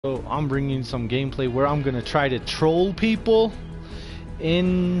So I'm bringing some gameplay where I'm gonna try to troll people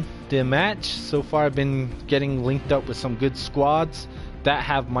in the match. So far I've been getting linked up with some good squads that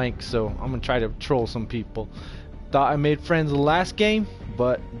have mics, so I'm gonna try to troll some people. Thought I made friends the last game,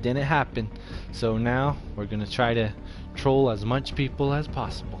 but didn't happen. So now we're gonna try to troll as much people as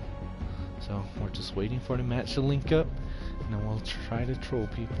possible. So we're just waiting for the match to link up, and then we'll try to troll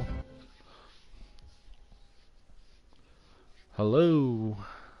people. Hello.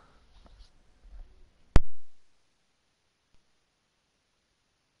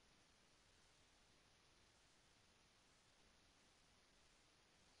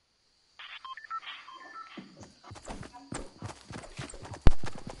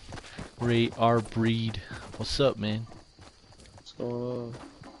 Ray R Breed. What's up, man? What's going on?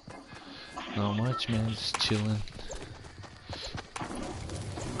 Not much, man. Just chilling.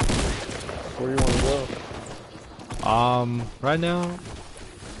 Where do you want to go? Right now,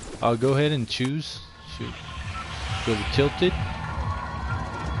 I'll go ahead and choose. Shoot. Go to Tilted.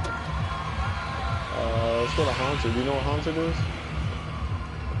 Let's go to Haunted. Do you know what Haunted is?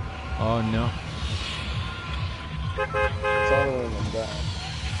 Oh, no. It's all the way in the back.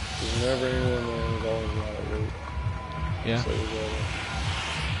 There's never anyone there, and there's always a lot of loot. Yeah. So you go there.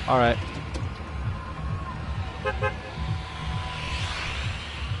 Alright.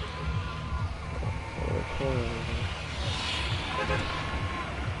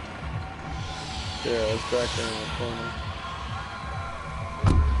 Yeah, it's back there in the corner.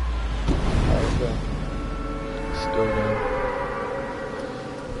 Alright, let's go. Let's go down.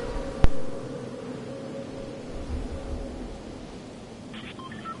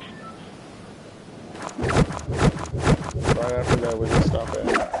 Right after that, we can stop at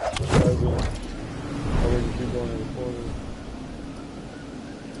Pleasant. Or we can keep going to the corner.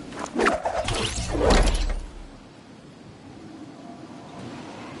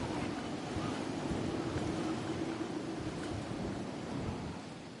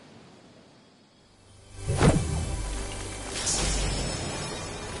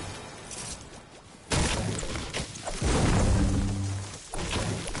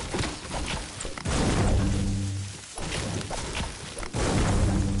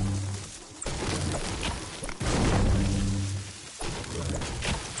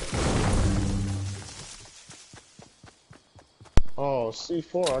 Oh,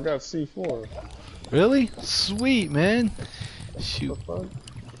 C4. I got C4. Really? Sweet, man. Shoot. What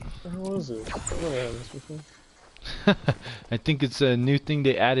the hell is this? I've never had this before. I think it's a new thing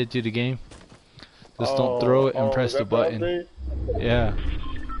they added to the game. Just don't throw it and press the button. Update? Yeah.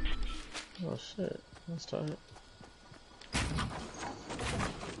 Oh shit, that's tight.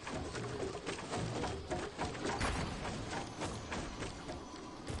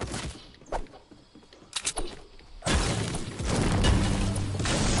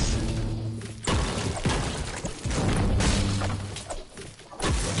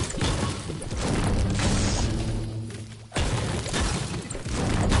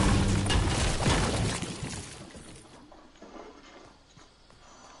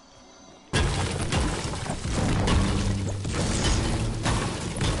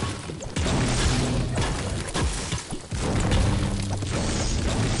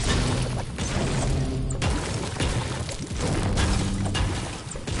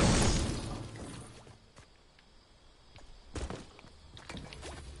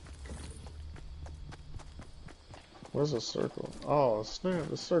 Where's the circle? Oh snap,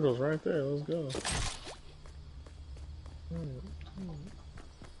 the circle's right there, let's go.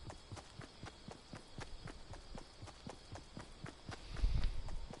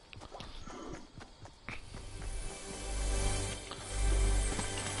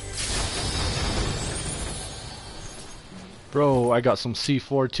 Bro, I got some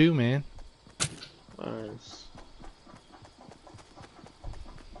C4 too, man. Nice.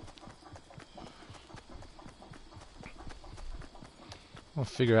 I'll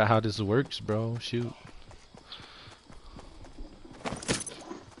figure out how this works, bro. Shoot.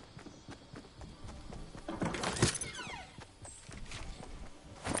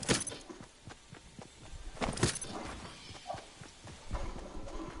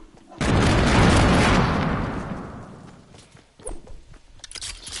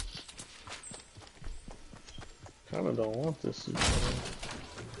 Kinda don't want this.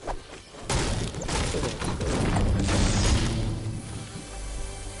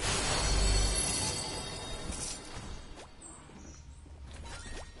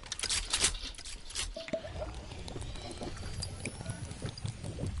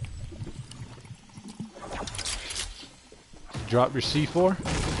 Drop your C4?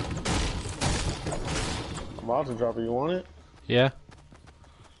 I'm about to drop it, you want it? Yeah.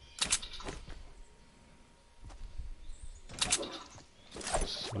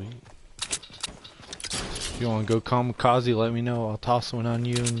 you want to go kamikaze, let me know. I'll toss one on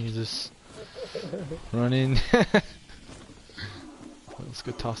you and you just run in. Let's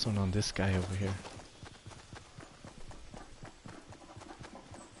go toss one on this guy over here.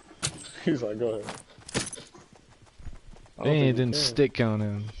 He's like, go ahead. Dang, it didn't stick on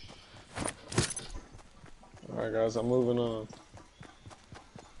him. Alright guys, I'm moving on.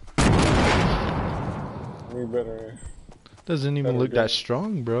 Me better. Doesn't even look that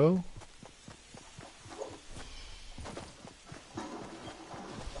strong, bro.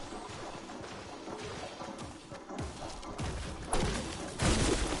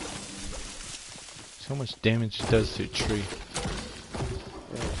 So much damage it does to a tree.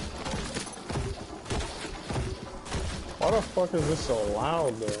 Why the fuck is this so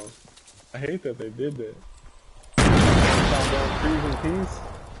loud though? I hate that they did that. Chop down trees in peace?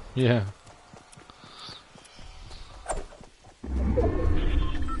 Yeah.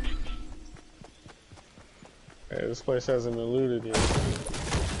 Hey, this place hasn't been looted yet.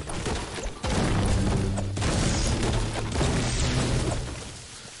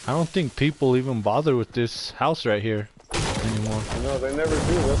 I don't think people even bother with this house right here anymore. No, they never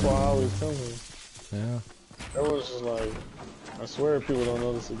do. That's why I always tell them. Yeah. Everyone's just like, I swear people don't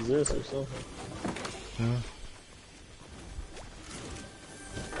know this exists or something. Yeah.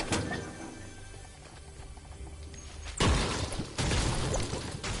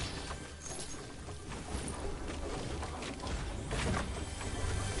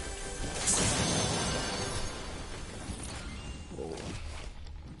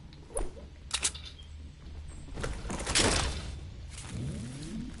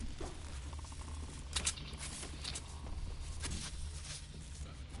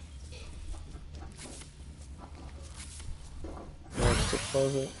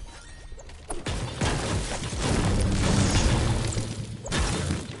 Close it.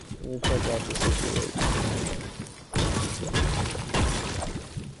 Let me check out the situation.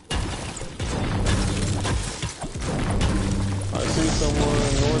 I see someone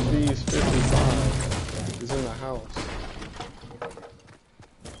northeast 55. He's in the house.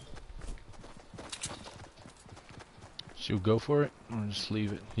 Should we go for it or just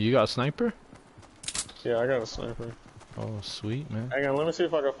leave it? You got a sniper? Yeah, I got a sniper. Oh, sweet, man. Hang on, let me see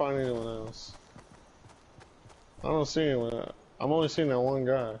if I can find anyone else. I don't see anyone. I'm only seeing that one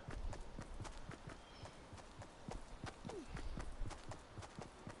guy.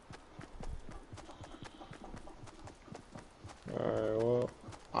 Alright, well,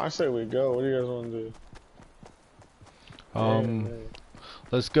 I say we go. What do you guys want to do?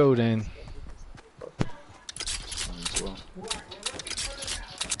 Let's go then. Well.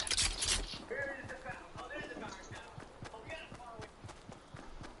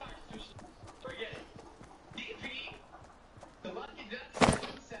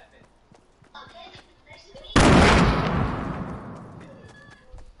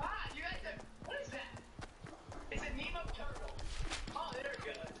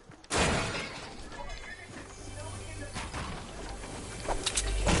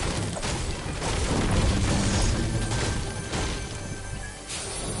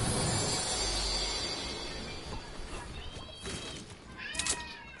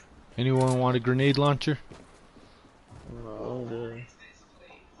 Anyone want a grenade launcher? No, I'm good.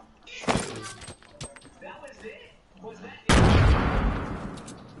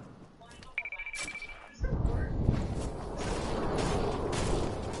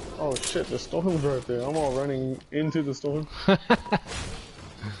 Oh shit, the storm's right there. I'm all running into the storm. I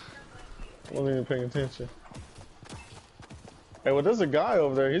wasn't even paying attention. Hey, well, there's a guy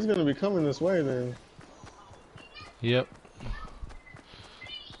over there. He's gonna be coming this way then. Yep.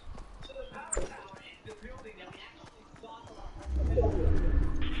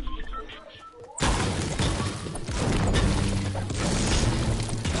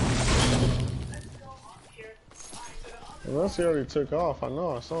 Unless he already took off. I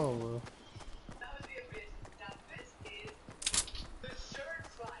know I saw him though.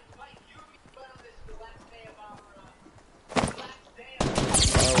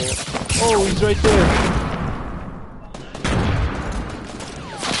 Oh, he's right there.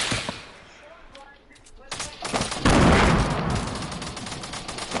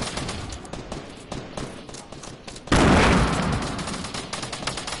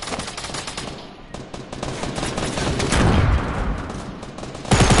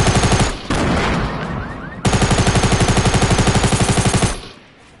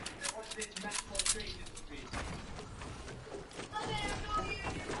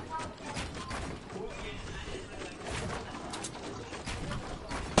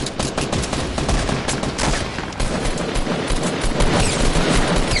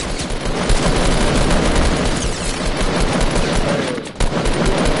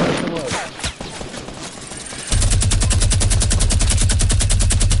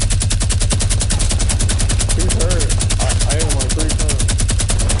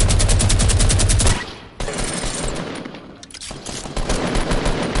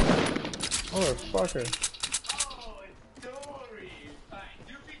 motherfucker.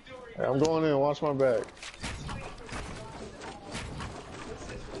 Hey, I'm going in. Watch my back.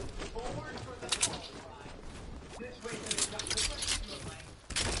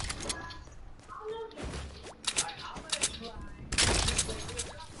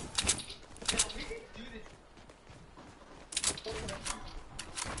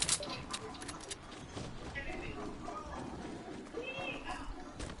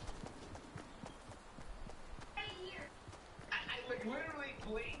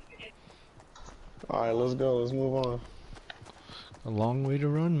 Alright, let's go. Let's move on. A long way to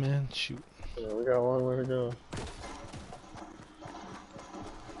run, man. Shoot. Yeah, we got a long way to go.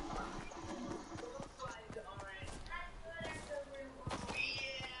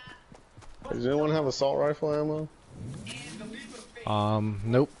 Does anyone have assault rifle ammo?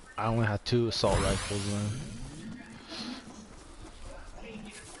 Nope. I only have 2 assault rifles, man.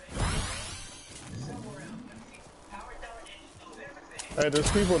 Hey, there's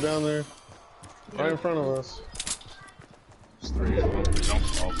people down there. Right in front of us. There's 3 of them. Don't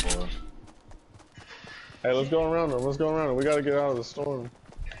fall for it. Hey, let's go around them. Let's go around them. We gotta get out of the storm.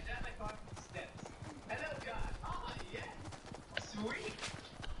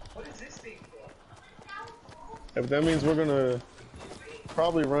 If that means we're gonna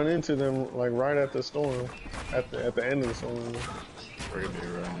probably run into them like right at the storm, at the end of the storm. We're gonna be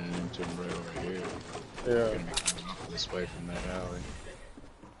running into them right over here. Yeah. We're gonna be coming up this way from that alley.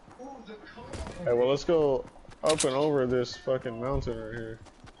 Hey, well, let's go up and over this fucking mountain right here.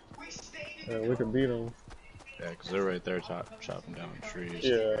 Yeah, we can beat them. Yeah, because they're right there chopping down trees.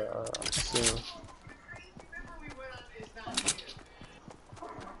 Yeah, I see them.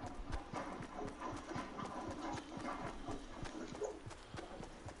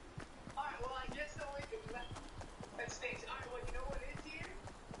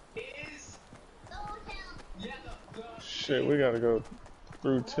 Shit, we gotta go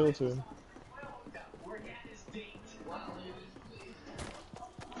through Tilted.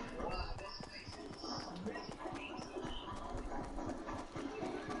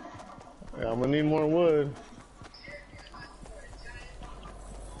 Yeah, I'm gonna need more wood.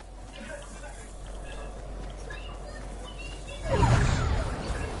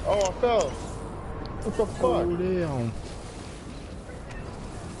 Oh, I fell. What the fuck? Oh, damn.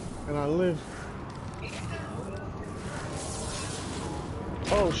 And I lived.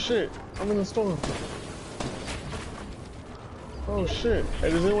 Oh shit, I'm in the storm. Oh shit. Hey,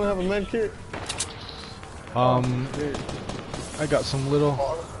 does anyone have a med kit? I got some little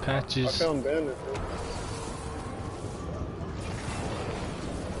I patches. found bandits.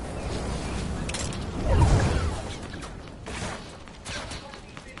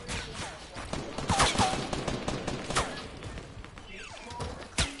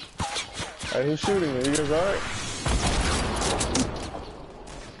 Hey, who's shooting me? You guys alright?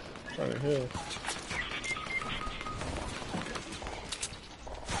 Trying to heal.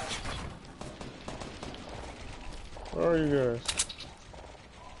 Where are you guys?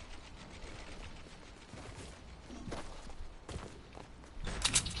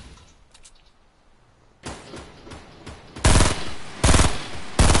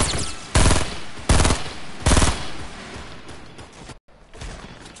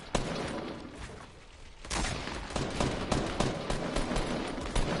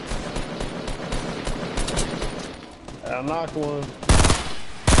 I knocked one.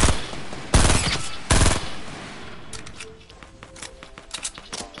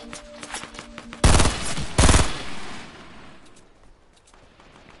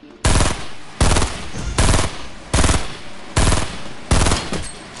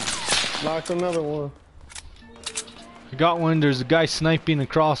 Knocked another one. I got one. There's a guy sniping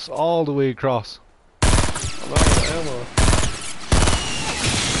across, all the way across. I'm out of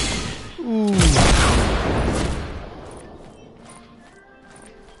ammo. Ooh.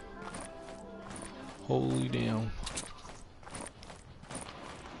 Holy damn.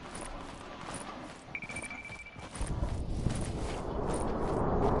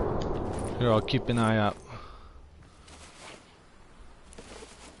 Here, I'll keep an eye out.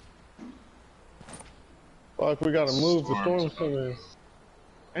 Fuck, we gotta move. The storm's coming.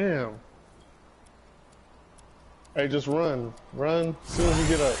 Damn. Hey, just run. Run as soon as you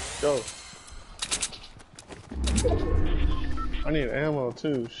get up. Go. I need ammo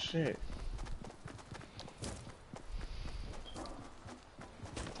too. Shit.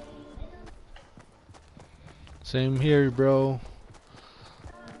 Same here, bro.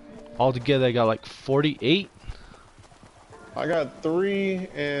 Altogether, I got like 48. I got 3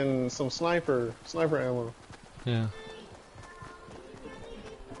 and some sniper ammo. Yeah.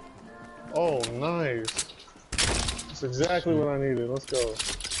 Oh, nice. That's exactly what I needed. Let's go.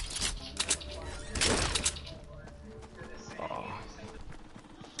 Oh.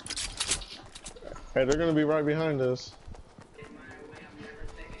 Hey, they're gonna be right behind us.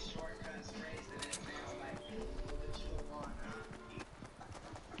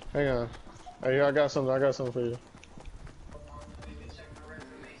 Hang on. Hey, I got something. I got something for you.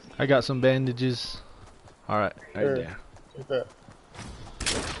 I got some bandages. Alright, right Here, there. take that.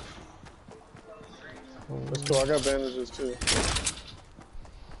 That's cool. I got bandages too.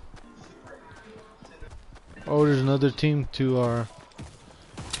 Oh, there's another team to our...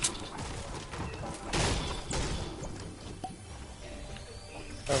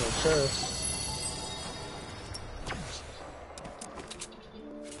 I have a chest.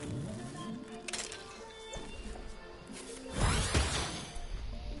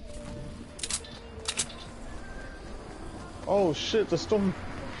 Oh shit, the storm.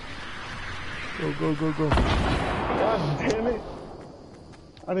 Go, go, go, go. God damn it.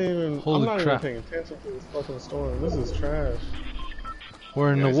 I didn't even. Holy I'm not crap. even paying attention to this fucking storm. This is trash.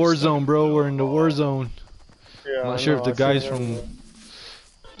 We're in Yeah, the it's war just stuck zone, bro. We're in the war zone. Yeah, I'm I not sure know, if the I see guys them from... everywhere.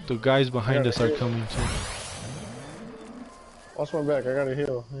 The guys behind gotta us are heal. coming too. Watch my back. I gotta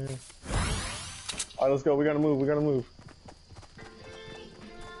heal. Yeah. Alright, let's go. We gotta move. We gotta move.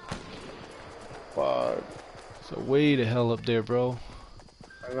 Fuck. So way the hell up there, bro.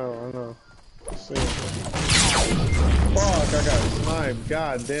 I know. I know. Let's see. Fuck, I got sniped.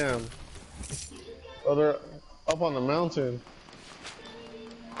 God damn. Oh, they're up on the mountain.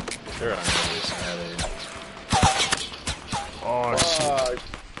 They're on the other side. Oh shit.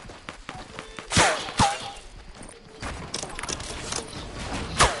 Fuck.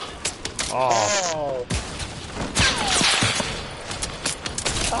 Oh. Oh.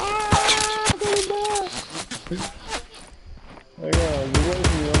 Ah, going back. Hang on, just wait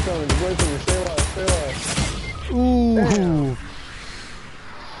for me. I'm coming. Just wait for me. Stay alive. Stay alive. Ooh. Damn.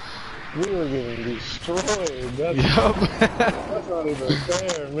 We were getting destroyed. That's, Yup. that's not even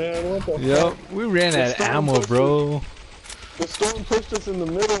fair, man. What the Yup. fuck? We ran The out of storm ammo, pushed bro. The storm pushed us in the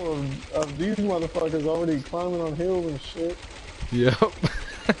middle of these motherfuckers already climbing on hills and shit. Yup.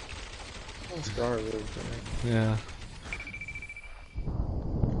 That's garbage, man. Yeah.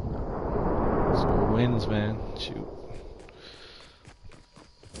 So it wins, man. Shoot.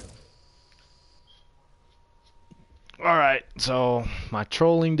 Alright, so my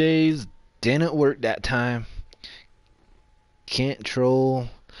trolling days didn't work that time. Can't troll.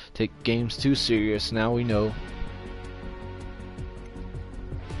 Take games too serious, now we know.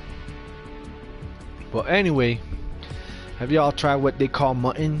 Well, anyway, have y'all tried what they call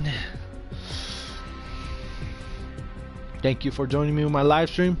mutton? Thank you for joining me on my live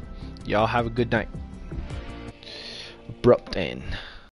stream. Y'all have a good night. Abrupt end.